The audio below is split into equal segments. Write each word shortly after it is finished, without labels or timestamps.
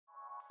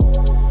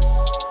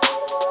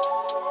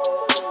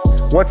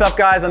What's up,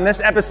 guys? On this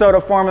episode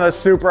of Formula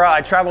Supra,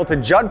 I traveled to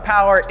Judd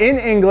Power in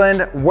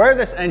England, where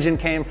this engine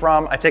came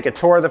from. I take a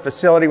tour of the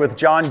facility with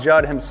John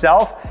Judd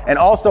himself, and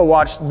also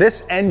watch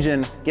this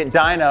engine get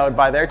dynoed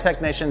by their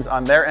technicians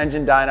on their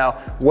Engine Dyno,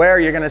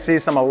 where you're gonna see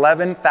some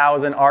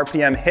 11,000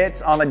 RPM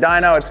hits on the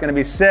dyno. It's gonna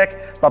be sick.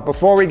 But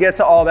before we get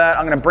to all that,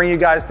 I'm gonna bring you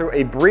guys through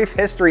a brief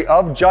history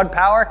of Judd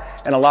Power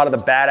and a lot of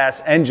the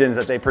badass engines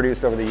that they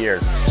produced over the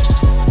years.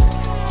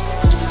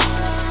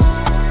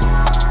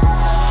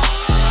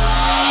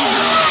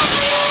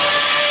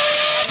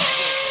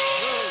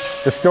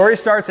 The story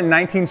starts in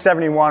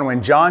 1971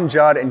 when John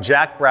Judd and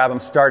Jack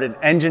Brabham started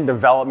Engine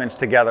Developments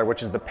together,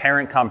 which is the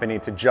parent company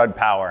to Judd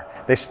Power.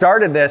 They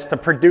started this to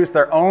produce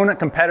their own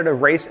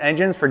competitive race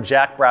engines for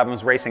Jack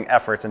Brabham's racing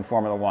efforts in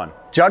Formula One.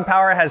 Judd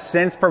Power has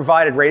since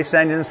provided race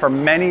engines for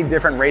many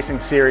different racing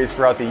series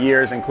throughout the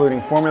years,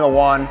 including Formula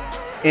One,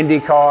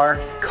 IndyCar,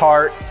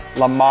 Kart,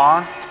 Le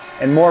Mans,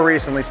 and more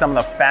recently, some of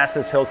the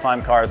fastest hill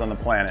climb cars on the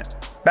planet.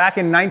 Back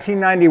in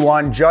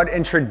 1991, Judd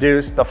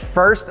introduced the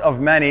first of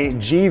many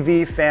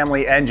GV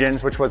family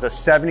engines, which was a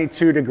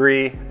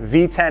 72-degree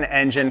V10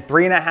 engine,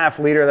 3.5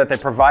 liter that they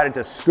provided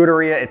to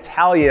Scuderia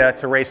Italia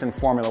to race in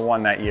Formula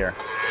One that year.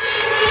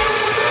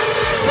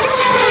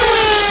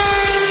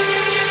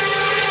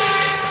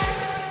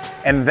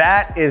 And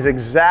that is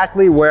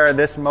exactly where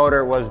this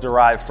motor was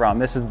derived from.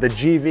 This is the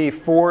GV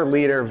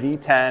 4-liter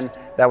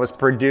V10 that was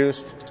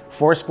produced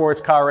for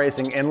sports car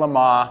racing in Le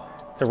Mans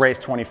to race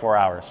 24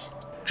 hours.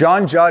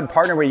 John Judd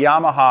partnered with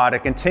Yamaha to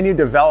continue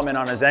development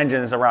on his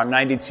engines around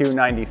 92,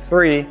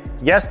 93.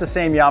 Yes, the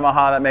same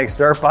Yamaha that makes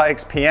dirt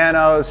bikes,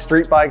 pianos,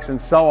 street bikes,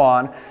 and so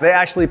on. They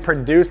actually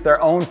produced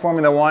their own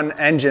Formula One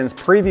engines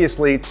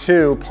previously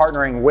to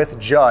partnering with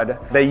Judd.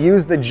 They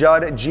used the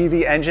Judd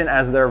GV engine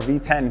as their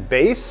V10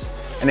 base,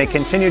 and they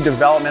continued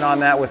development on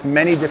that with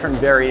many different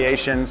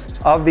variations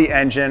of the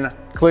engine,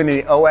 including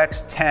the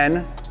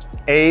OX10,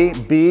 A,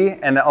 B,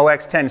 and the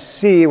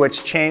OX10C,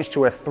 which changed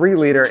to a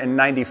 3-liter in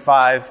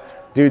 95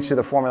 due to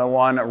the Formula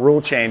One rule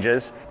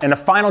changes. And the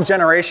final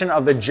generation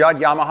of the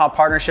Judd-Yamaha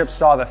partnership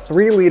saw the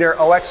 3-liter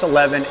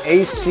OX11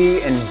 A, C,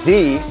 and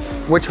D,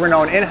 which were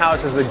known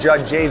in-house as the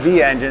Judd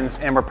JV engines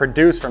and were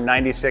produced from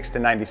 96 to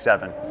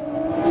 97.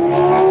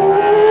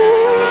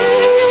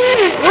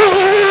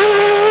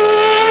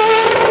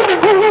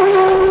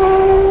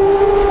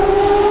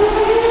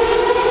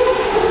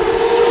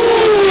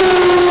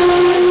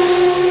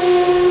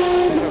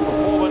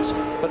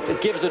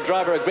 Gives the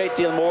driver a great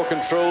deal more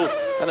control,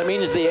 and it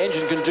means the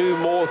engine can do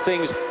more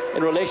things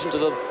in relation to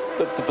the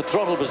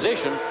throttle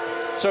position.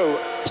 So,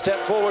 step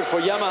forward for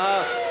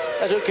Yamaha.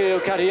 Kazuki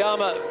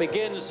Katayama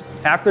begins.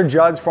 After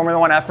Judd's Formula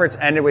One efforts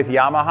ended with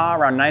Yamaha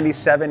around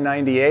 97,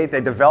 98,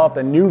 they developed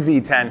a new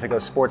V10 to go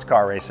sports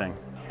car racing.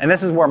 And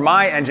this is where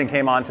my engine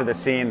came onto the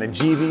scene, the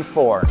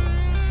GV4.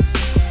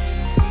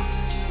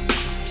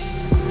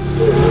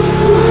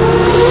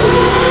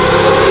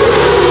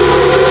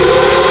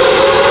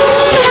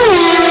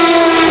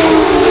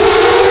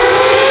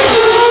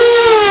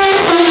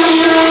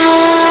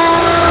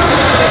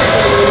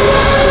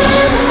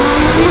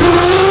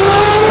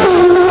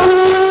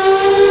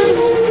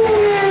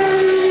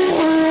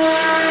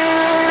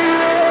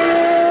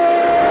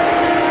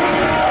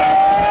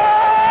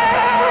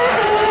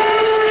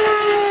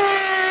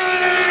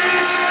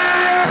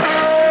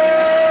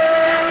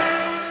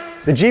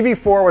 The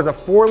GV4 was a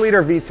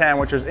 4-liter V10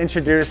 which was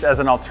introduced as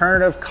an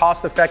alternative,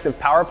 cost-effective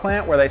power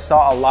plant where they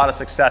saw a lot of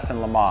success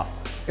in Le Mans.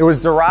 It was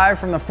derived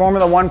from the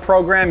Formula One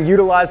program,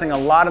 utilizing a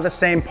lot of the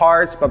same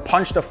parts, but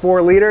punched to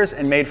 4 liters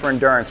and made for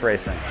endurance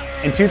racing.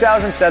 In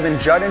 2007,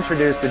 Judd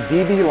introduced the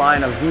DB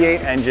line of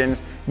V8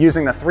 engines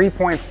using the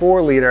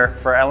 3.4 liter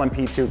for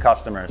LMP2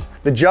 customers.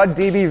 The Judd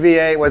DB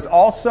V8 was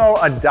also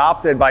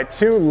adopted by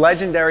 2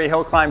 legendary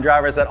hill climb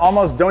drivers that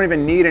almost don't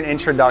even need an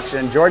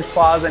introduction, George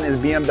Plaza in his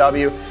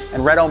BMW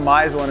and Reto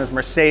Meisel in his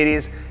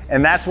Mercedes.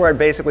 And that's where it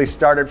basically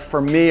started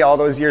for me all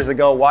those years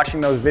ago,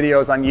 watching those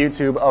videos on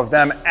YouTube of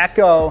them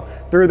echo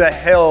through the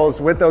hills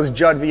with those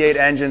Judd V8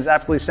 engines,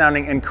 absolutely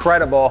sounding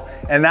incredible.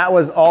 And that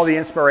was all the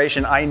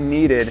inspiration I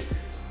needed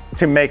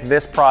to make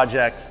this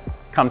project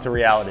come to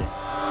reality.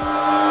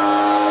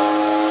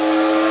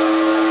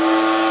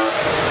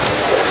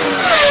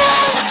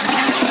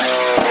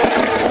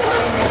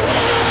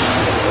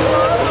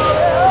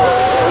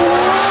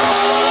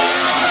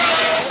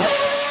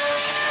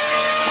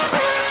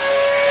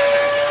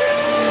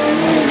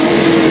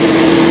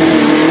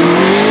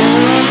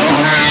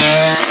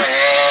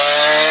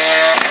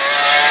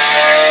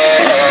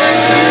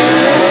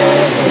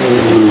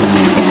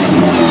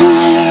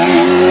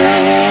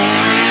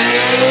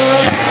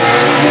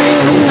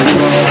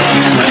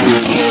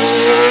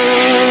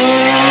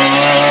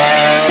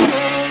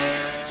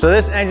 So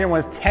this engine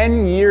was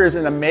 10 years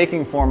in the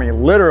making for me,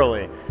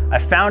 literally. I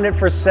found it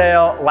for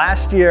sale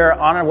last year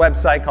on a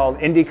website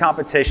called Indy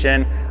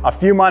Competition. A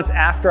few months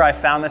after I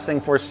found this thing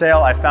for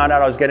sale, I found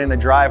out I was getting the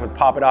drive with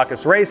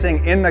Papadakis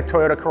Racing in the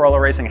Toyota Corolla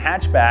Racing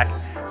hatchback.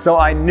 So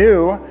I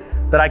knew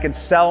that I could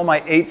sell my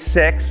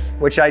 8.6,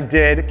 which I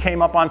did,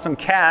 came up on some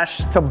cash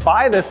to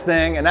buy this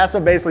thing, and that's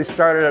what basically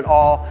started it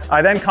all.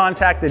 I then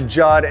contacted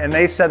Judd, and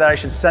they said that I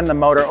should send the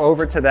motor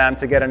over to them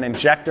to get an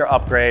injector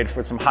upgrade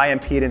for some high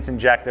impedance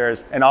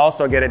injectors, and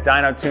also get it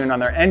dyno tuned on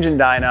their engine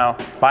dyno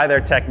by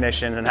their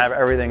technicians and have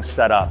everything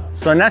set up.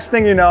 So next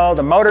thing you know,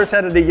 the motor's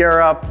headed to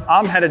Europe,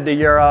 I'm headed to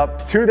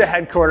Europe, to the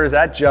headquarters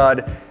at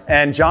Judd,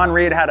 and John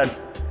Reed had to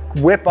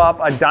whip up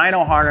a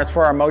dyno harness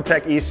for our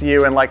Motec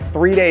ECU in like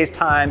 3 days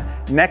time.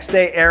 Next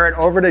day, air it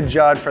over to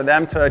Judd for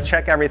them to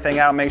check everything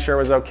out, make sure it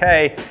was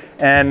okay.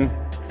 And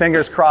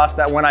fingers crossed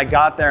that when I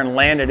got there and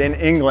landed in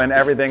England,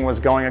 everything was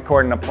going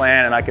according to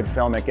plan and I could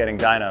film it getting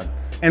dynoed.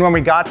 And when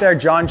we got there,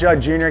 Judd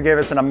Jr. gave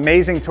us an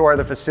amazing tour of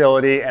the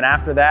facility. And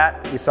after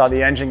that, we saw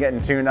the engine getting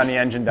tuned on the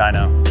engine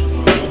dyno.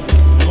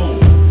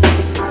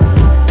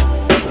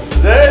 This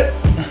is it.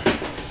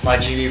 This is my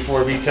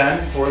GV4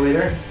 V10,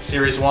 4-liter,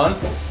 Series 1.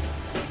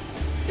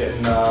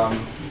 Getting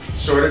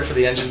sorted for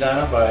the engine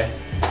dyno by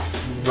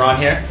Ron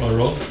here. Hi,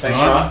 Ron. Thanks,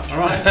 Ron. All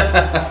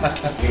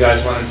right. You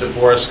guys wanted to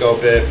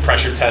boroscope it,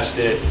 pressure test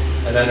it,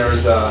 and then there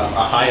was a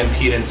high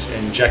impedance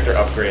injector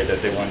upgrade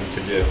that they wanted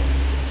to do.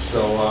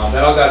 So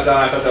that all got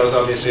done. I thought that was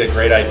obviously a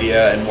great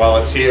idea, and while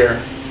it's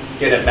here,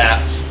 get it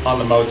mapped on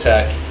the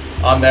Motec,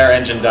 on their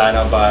engine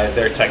dyno by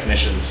their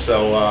technicians.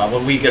 So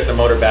when we get the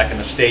motor back in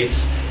the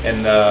States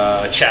and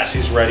the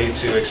chassis ready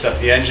to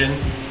accept the engine,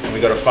 we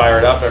go to fire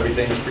it up,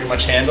 everything's pretty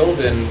much handled,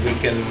 and we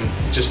can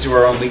just do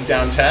our own leak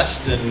down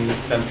test and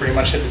then pretty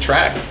much hit the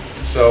track.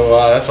 So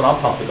that's what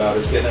I'm pumped about,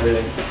 is getting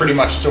everything pretty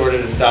much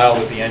sorted and dialed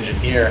with the engine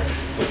here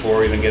before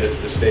we even get it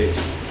to the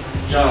States.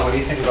 John, what do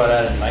you think about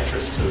adding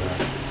nitrous to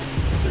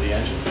the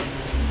engine?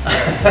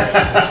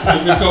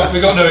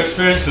 we've got no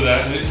experience of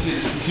that, and it's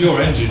your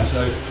engine,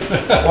 so.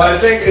 Well, I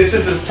think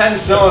since it's 10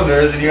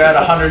 cylinders and you add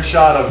 100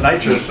 shot of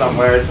nitrous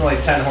somewhere, it's only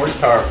 10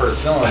 horsepower per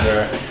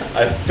cylinder.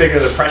 I figure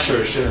the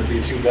pressure shouldn't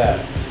be too bad.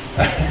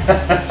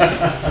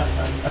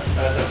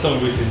 That's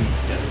something we can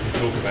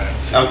talk about.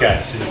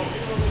 Okay. See what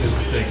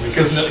we think.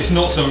 It's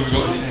not something we've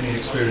got any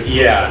experience with.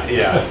 Yeah.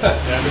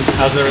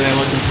 How's everything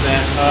looking today?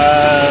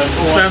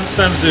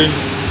 Sam's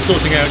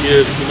sorting out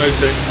your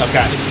Motec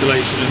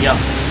installation and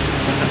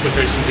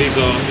application. He's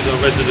our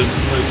resident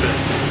Motec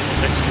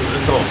expert.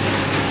 Cool.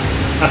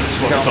 That's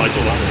what the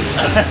title that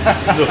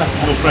is.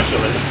 No pressure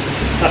then.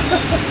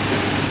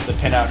 The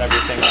pinout and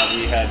everything that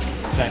we had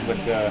sent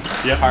with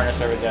the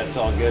harness, everything, that's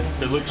all good?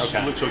 It looks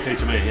okay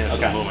to me, yes, at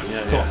the moment.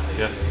 Yeah, cool.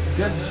 Yeah.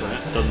 Good. So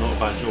done not a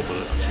bad job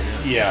with it,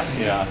 actually.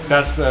 Yeah.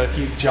 That's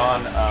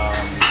John,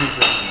 he's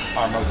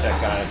our Motec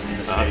guy from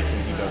the States,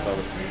 and he does all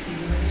the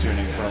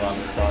tuning for a lot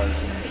of the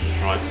cars. And,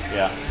 right.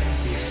 Yeah.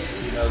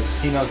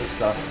 He knows his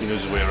stuff. He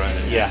knows his way around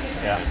it. Yeah.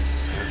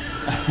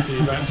 So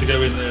you're about to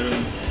go in there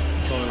and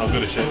I'm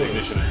going to check the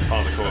ignition and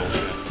fire the coils.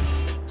 Yeah.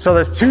 So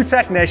there's two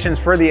technicians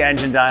for the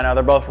engine dyno.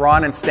 They're both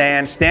Ron and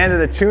Stan. Stan did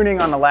the tuning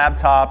on the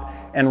laptop,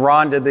 and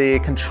Ron did the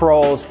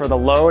controls for the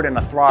load and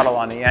the throttle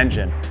on the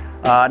engine.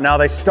 Now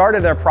they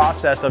started their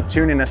process of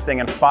tuning this thing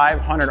in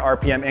 500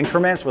 RPM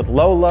increments with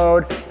low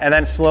load, and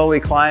then slowly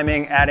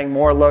climbing, adding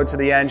more load to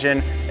the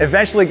engine,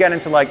 eventually getting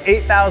to like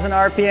 8,000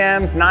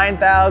 RPMs,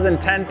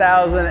 9,000,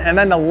 10,000, and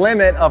then the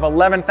limit of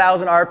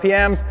 11,000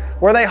 RPMs,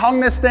 where they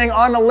hung this thing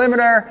on the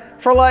limiter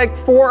for like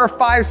 4 or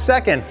 5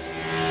 seconds.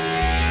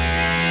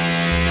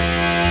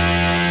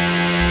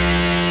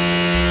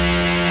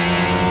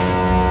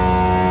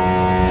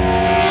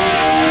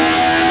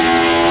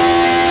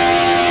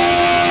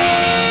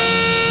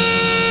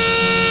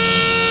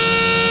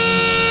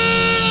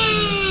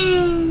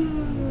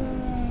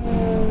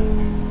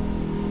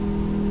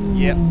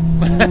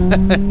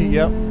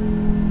 Yep.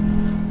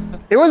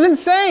 It was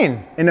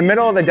insane. In the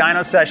middle of the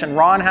dyno session,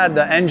 Ron had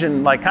the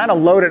engine like kind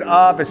of loaded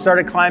up. It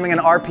started climbing in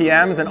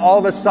RPMs, and all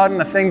of a sudden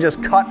the thing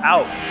just cut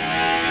out.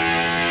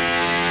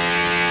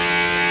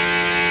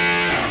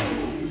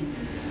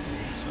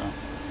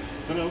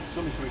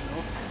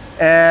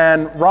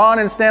 And Ron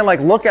and Stan like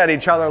look at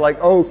each other like,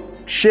 oh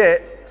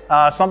shit,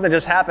 something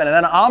just happened. And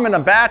then I'm in the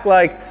back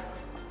like,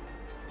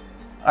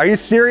 are you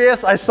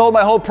serious? I sold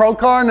my whole pro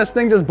car and this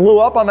thing just blew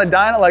up on the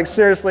dyno? Like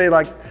seriously,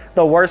 like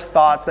the worst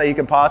thoughts that you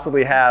could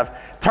possibly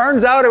have.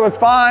 Turns out it was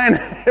fine.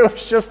 It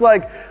was just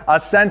like a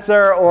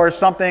sensor or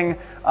something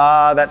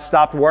that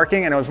stopped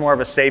working, and it was more of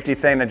a safety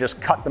thing that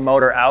just cut the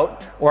motor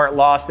out, or it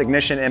lost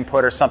ignition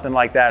input or something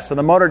like that. So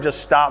the motor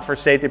just stopped for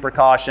safety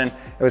precaution.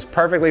 It was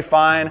perfectly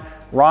fine.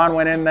 Ron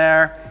went in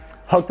there,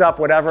 hooked up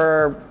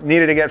whatever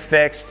needed to get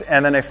fixed,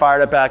 and then they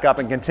fired it back up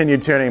and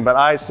continued tuning. But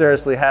I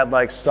seriously had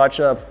like such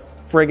a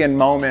friggin'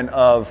 moment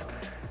of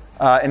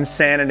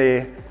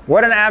insanity.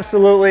 What an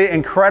absolutely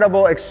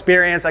incredible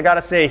experience. I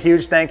gotta say a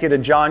huge thank you to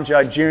Judd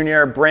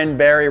Jr., Bryn,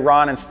 Barry,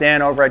 Ron, and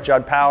Stan over at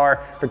Judd Power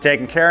for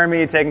taking care of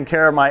me, taking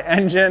care of my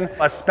engine.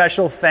 A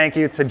special thank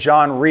you to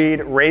John Reed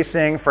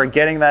Racing for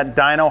getting that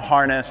dyno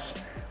harness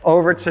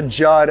over to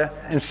Judd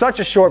in such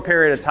a short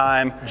period of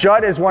time.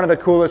 Judd is one of the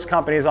coolest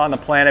companies on the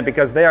planet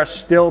because they are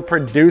still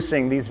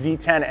producing these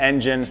V10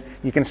 engines.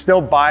 You can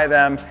still buy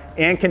them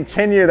and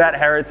continue that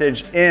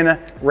heritage in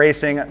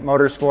racing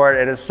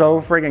motorsport. It is so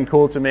freaking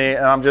cool to me,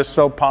 and I'm just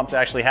so pumped to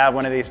actually have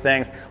one of these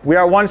things. We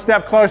are one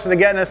step closer to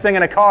getting this thing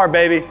in a car,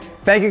 baby.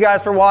 Thank you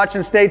guys for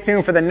watching. Stay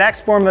tuned for the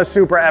next Formula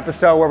Supra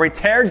episode where we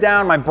tear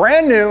down my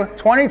brand new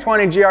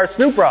 2020 GR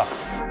Supra.